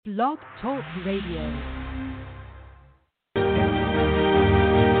Blog Talk Radio.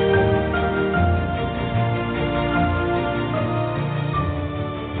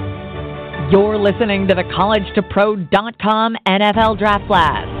 You're listening to the CollegeToPro.com NFL Draft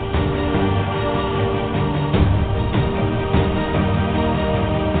Blast.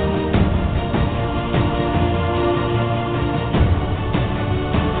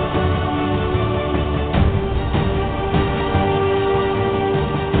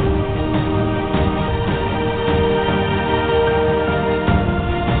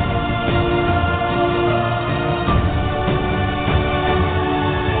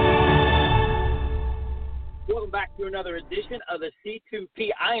 Another edition of the C2P.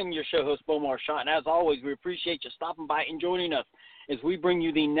 I am your show host, Bo Marchant, and as always, we appreciate you stopping by and joining us as we bring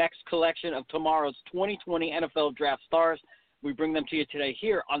you the next collection of tomorrow's 2020 NFL Draft Stars. We bring them to you today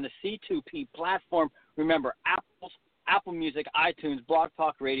here on the C2P platform. Remember, Apple Music, iTunes, Blog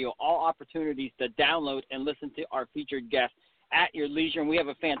Talk Radio, all opportunities to download and listen to our featured guests at your leisure. And we have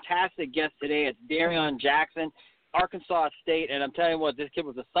a fantastic guest today. It's Darreon Jackson, Arkansas State, and I'm telling you what, this kid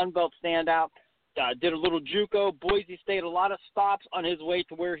was a Sun Belt standout. Did a little JUCO, Boise State, a lot of stops on his way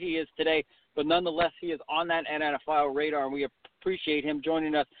to where he is today, but nonetheless, he is on that NFL radar, and we appreciate him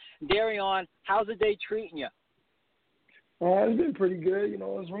joining us. Darreon, how's the day treating you? It's been pretty good.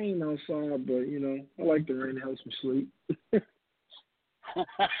 It's raining outside, but, I like the rain. It helps me sleep.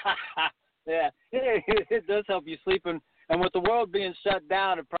 Yeah, it does help you sleep, and with the world being shut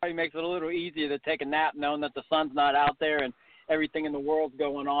down, it probably makes it a little easier to take a nap knowing that the sun's not out there and everything in the world's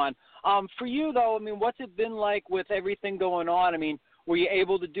going on. For you, though, what's it been like with everything going on? Were you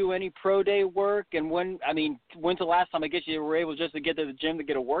able to do any pro day work? And when's the last time, I guess, you were able just to get to the gym to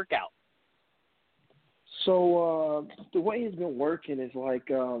get a workout? So the way it's been working is like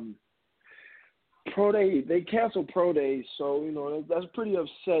pro day. They cancel pro days, so, that's pretty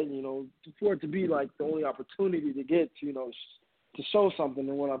upsetting, for it to be like the only opportunity to get to, to show something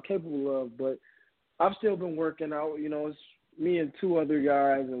and what I'm capable of. But I've still been working out, it's me and two other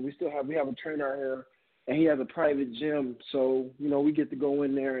guys, and we have a trainer here, and he has a private gym. So, we get to go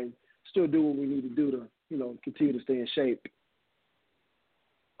in there and still do what we need to do to, continue to stay in shape.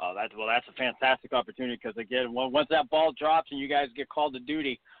 Oh, that's a fantastic opportunity because, again, once that ball drops and you guys get called to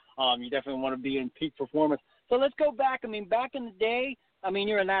duty, you definitely want to be in peak performance. So let's go back. Back in the day,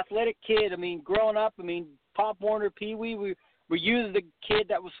 you're an athletic kid. Growing up, Pop Warner, Pee Wee, were you the kid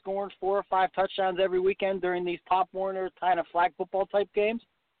that was scoring 4 or 5 touchdowns every weekend during these Pop Warner kind of flag football type games?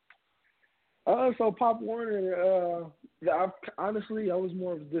 So Pop Warner, honestly, I was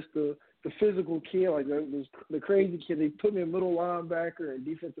more of just the physical kid, like the crazy kid. They put me in middle linebacker and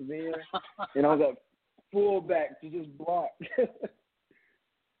defensive end, and I was at fullback to just block.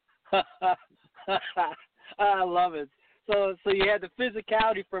 I love it. So you had the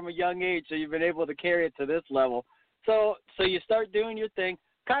physicality from a young age, so you've been able to carry it to this level. So you start doing your thing.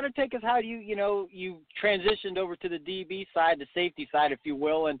 Kind of take us how you transitioned over to the DB side, the safety side, if you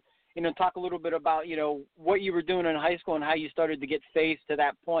will, and talk a little bit about what you were doing in high school and how you started to get phased to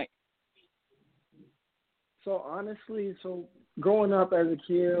that point. So honestly, growing up as a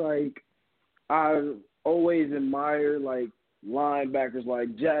kid, I always admired linebackers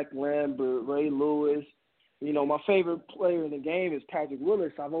like Jack Lambert, Ray Lewis. My favorite player in the game is Patrick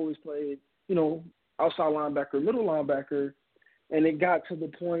Willis. I've always played, outside linebacker, middle linebacker, and it got to the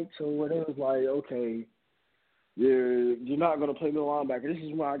point to where it was like, okay, you're not going to play middle linebacker. This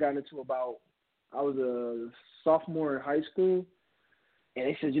is when I got into I was a sophomore in high school, and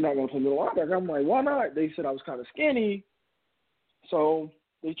they said, you're not going to play middle linebacker. I'm like, why not? They said I was kind of skinny, so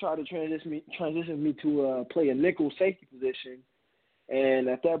they tried to transition me to play a nickel safety position, and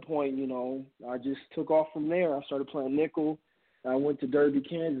at that point, I just took off from there. I started playing nickel. I went to Derby,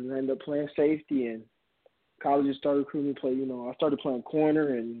 Kansas, and ended up playing safety, and colleges started recruiting me to play, I started playing corner,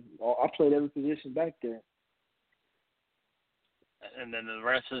 and I played every position back there. And then the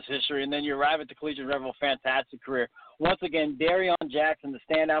rest is history. And then you arrive at the collegiate level, fantastic career. Once again, Darreon Jackson, the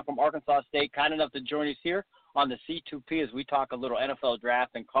standout from Arkansas State, kind enough to join us here on the C2P as we talk a little NFL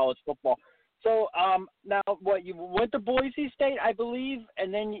draft and college football. So now, you went to Boise State, I believe,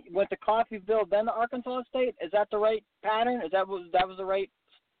 and then you went to Coffeyville, then to Arkansas State. Is that the right pattern? That was the right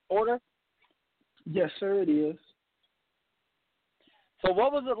order? Yes, sir, it is. So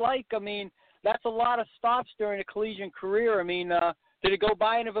what was it like? That's a lot of stops during a collegiate career. Did it go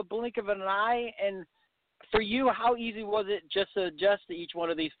by in a blink of an eye? And for you, how easy was it just to adjust to each one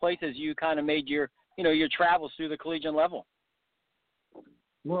of these places you kind of made your travels through the collegiate level?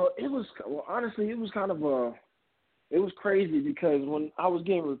 Well, honestly, it was kind of it was crazy because when I was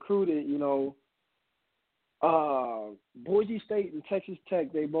getting recruited, Boise State and Texas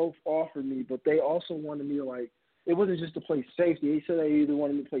Tech, they both offered me, but they also wanted me to, like, it wasn't just to play safety. They said they either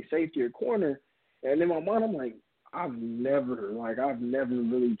wanted me to play safety or corner. And in my mind, I'm like, I've never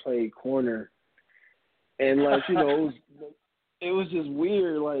really played corner. And, like, you know, it was just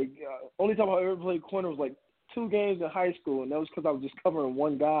weird. Like, only time I ever played corner was, like, 2 games in high school, and that was because I was just covering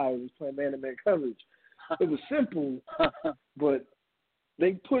one guy who was playing man-to-man coverage. It was simple, but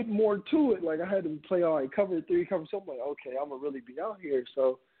they put more to it. Like, I had to play all like cover 3, cover something. Like, okay, I'm gonna really be out here.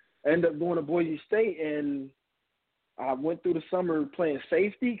 So I ended up going to Boise State, and I went through the summer playing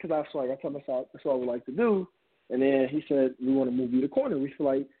safety because I told myself that's what I would like to do. And then he said, we want to move you to corner. We feel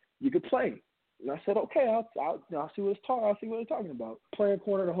like you could play. And I said, okay, I'll see what I'll see what they're talking about. Playing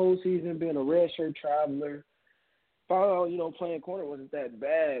corner the whole season, being a redshirt traveler. You know, playing corner wasn't that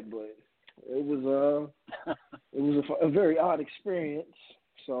bad, but it was a very odd experience.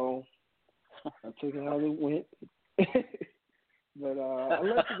 So I took it how it went. But I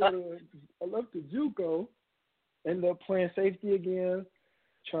left to JUCO, ended up playing safety again,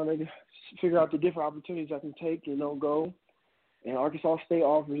 trying to figure out the different opportunities I can take, you know, go. And Arkansas State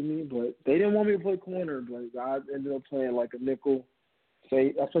offered me, but they didn't want me to play corner, but I ended up playing like a nickel.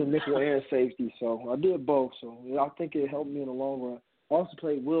 I played nickel and safety, so I did both. So I think it helped me in the long run. I also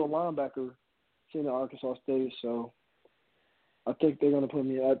played will linebacker at Arkansas State, so I think they're going to put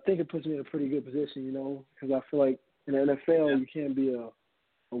me – I think it puts me in a pretty good position, you know, because I feel like in the NFL you can't be a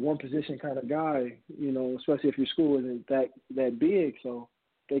one-position kind of guy, you know, especially if your school isn't that big. So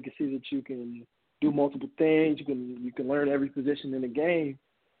they can see that you can do multiple things. You can learn every position in the game.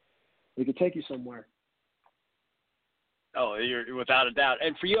 It can take you somewhere. Oh, you're without a doubt.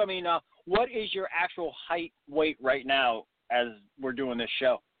 And for you, I mean, what is your actual height, weight right now as we're doing this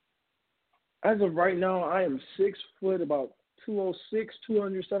show? As of right now, I am 6 foot, about 206,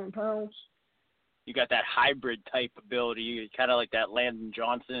 207 pounds. You got that hybrid type ability. You kind of like that Landon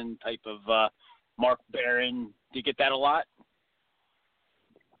Johnson type of Mark Barron. Do you get that a lot?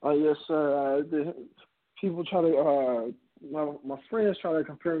 Yes, sir. People try to my friends try to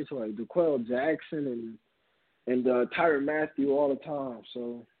compare me to like Darreon Jackson and Tyrann Mathieu all the time.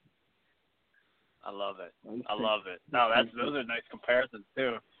 So I love it. No, those are nice comparisons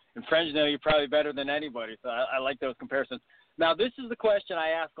too. And friends know you're probably better than anybody, so I like those comparisons. Now, this is the question I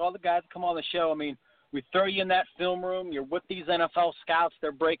ask all the guys that come on the show. I mean, we throw you in that film room. You're with these NFL scouts.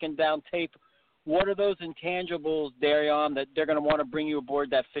 They're breaking down tape. What are those intangibles, Darreon, that they're going to want to bring you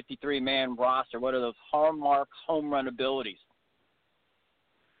aboard that 53-man roster? What are those hallmark home run abilities?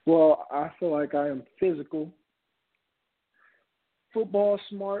 Well, I feel like I am physical, football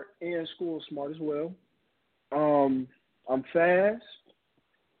smart, and school smart as well. I'm fast,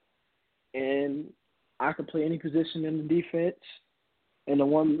 and I can play any position in the defense. And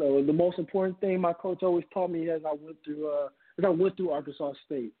the most important thing my coach always taught me as I went through Arkansas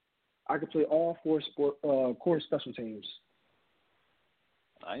State, I could play all 4 core special teams.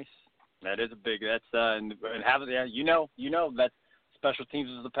 Nice. That is a big. That's and have you know that special teams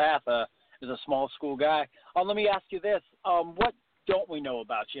is the path. As a small school guy, let me ask you this: what don't we know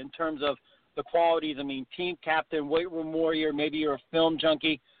about you in terms of the qualities? I mean, team captain, weight room warrior. Maybe you're a film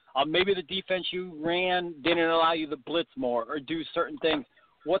junkie. Maybe the defense you ran didn't allow you to blitz more or do certain things.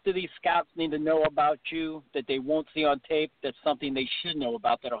 What do these scouts need to know about you that they won't see on tape that's something they should know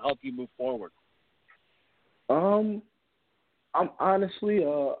about that will help you move forward? I'm honestly,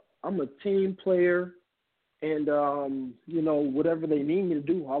 I'm a team player, and, you know, whatever they need me to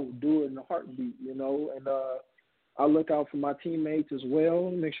do, I will do it in a heartbeat, you know, and I look out for my teammates as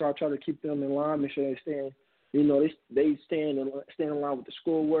well, make sure I try to keep them in line, make sure they stay in. You know, they stay in line with the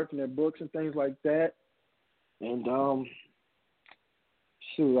schoolwork and their books and things like that. And I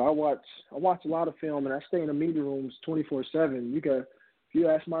watch a lot of film, and I stay in the media rooms 24/7. If you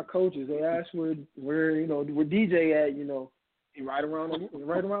ask my coaches, they ask where DJ at. You know, right around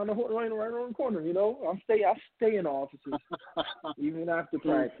the corner. You know, I stay in the offices even after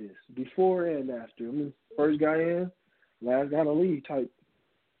practice, before and after. I mean, first guy in, last guy to leave type.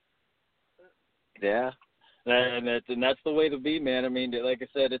 Yeah. And that's the way to be, man. I mean, like I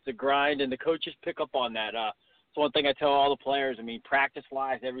said, it's a grind, and the coaches pick up on that. It's one thing I tell all the players. I mean,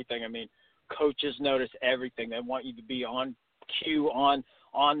 practice-wise, everything. I mean, coaches notice everything. They want you to be on cue, on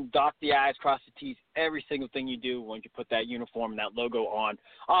dot the I's, cross the T's, every single thing you do when you put that uniform and that logo on.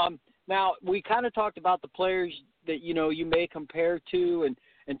 Now, we kind of talked about the players that, you know, you may compare to and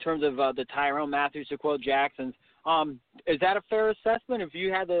in terms of the Darreon Mathieu, Darreon Jacksons. Is that a fair assessment? If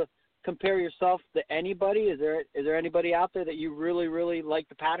you had to compare yourself to anybody, is there anybody out there that you really, really like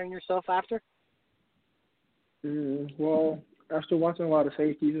to pattern yourself after? Well, after watching a lot of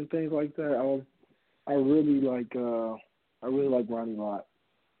safeties and things like that, I really like Ronnie Lott.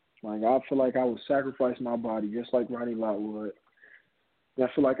 Like I feel like I would sacrifice my body just like Ronnie Lott would. And I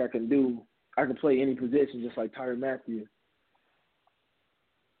feel like I can play any position just like Tyrann Mathieu.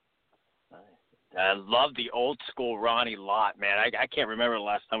 I love the old school Ronnie Lott, man. I can't remember the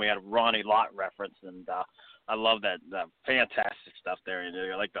last time we had a Ronnie Lott reference, and I love that fantastic stuff there.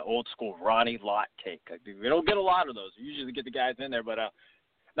 And like the old school Ronnie Lott take. We don't get a lot of those. We usually get the guys in there, but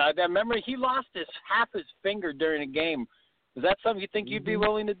now I remember he lost half his finger during a game. Is that something you think you'd be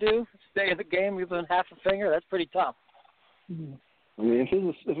willing to do? Stay in the game losing half a finger? That's pretty tough. I mean, if it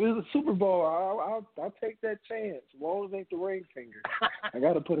was a Super Bowl, I'll take that chance. As long as it ain't the ring finger, I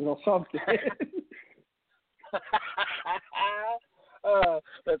got to put it on something.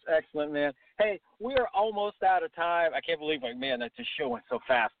 That's excellent, man. Hey, we are almost out of time. I can't believe, man, that just show went so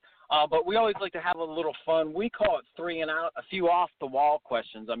fast. But we always like to have a little fun. We call it 3 and Out, a few off-the-wall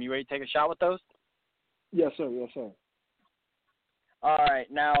questions. You ready to take a shot with those? Yes, sir. Yes, sir. All right.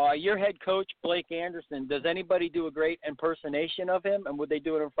 Now, your head coach, Blake Anderson, does anybody do a great impersonation of him, and would they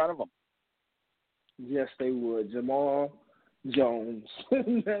do it in front of him? Yes, they would. Jamal Jones.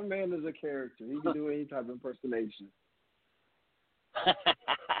 That man is a character. He can do any type of impersonation.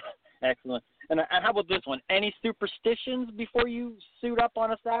 Excellent. And how about this one? Any superstitions before you suit up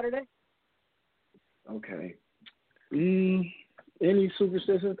on a Saturday? Okay. Any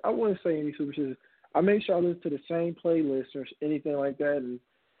superstitions? I wouldn't say any superstitions. I make sure I listen to the same playlist or anything like that, and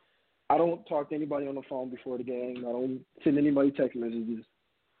I don't talk to anybody on the phone before the game. I don't send anybody text messages.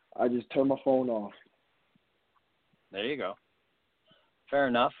 I just turn my phone off. There you go. Fair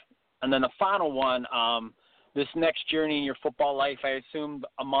enough. And then the final one, this next journey in your football life, I assume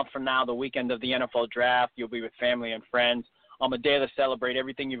a month from now, the weekend of the NFL draft, you'll be with family and friends on a day to celebrate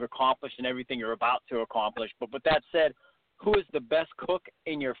everything you've accomplished and everything you're about to accomplish. But with that said, who is the best cook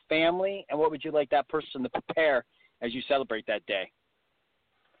in your family, and what would you like that person to prepare as you celebrate that day?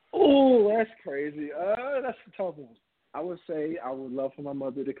 Oh, that's crazy. That's a tough one. I would say I would love for my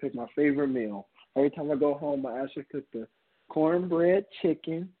mother to cook my favorite meal. Every time I go home, I ask her to cook the cornbread,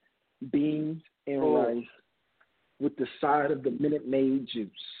 chicken, beans, and rice with the side of the Minute Maid juice.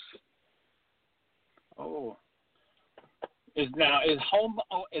 Oh. Is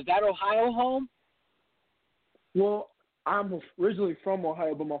that Ohio home? Well, I'm originally from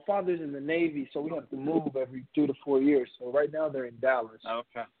Ohio, but my father's in the Navy, so we have to move every 2 to 4 years. So right now they're in Dallas.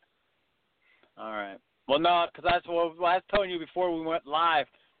 Okay. All right. Well, no, because I was telling you before we went live,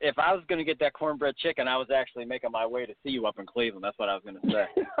 if I was going to get that cornbread chicken, I was actually making my way to see you up in Cleveland. That's what I was going to say.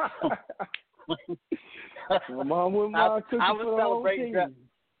 My mom wouldn't mind cooking for the whole team.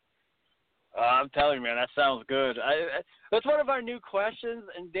 I'm telling you, man, that sounds good. That's one of our new questions.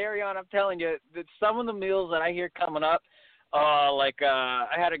 And, Darreon, I'm telling you, that some of the meals that I hear coming up, I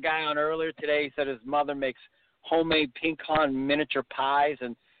had a guy on earlier today. He said his mother makes homemade pecan miniature pies.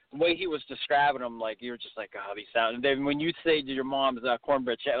 And the way he was describing them, like, you were just like, oh, these sound. And then when you say to your mom's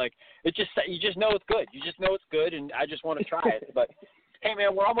cornbread chicken, like, you just know it's good. You just know it's good, and I just want to try it. But hey,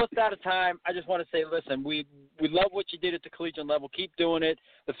 man, we're almost out of time. I just want to say, listen, we love what you did at the collegiate level. Keep doing it.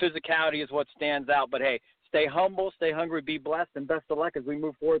 The physicality is what stands out. But, hey, stay humble, stay hungry, be blessed, and best of luck as we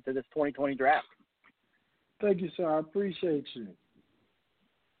move forward to this 2020 draft. Thank you, sir. I appreciate you.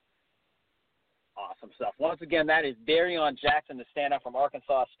 Awesome stuff. Once again, that is Darreon Jackson, the standout from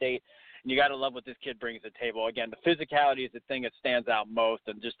Arkansas State. And you got to love what this kid brings to the table. Again, the physicality is the thing that stands out most,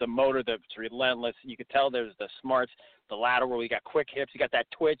 and just the motor that's relentless. You can tell there's the smarts, the lateral. You got quick hips. You got that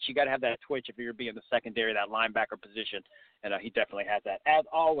twitch. You got to have that twitch if you're being the secondary, that linebacker position. And he definitely has that. As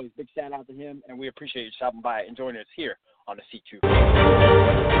always, big shout out to him, and we appreciate you stopping by and joining us here on the C2.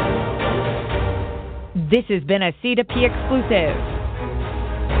 This has been a C2P exclusive.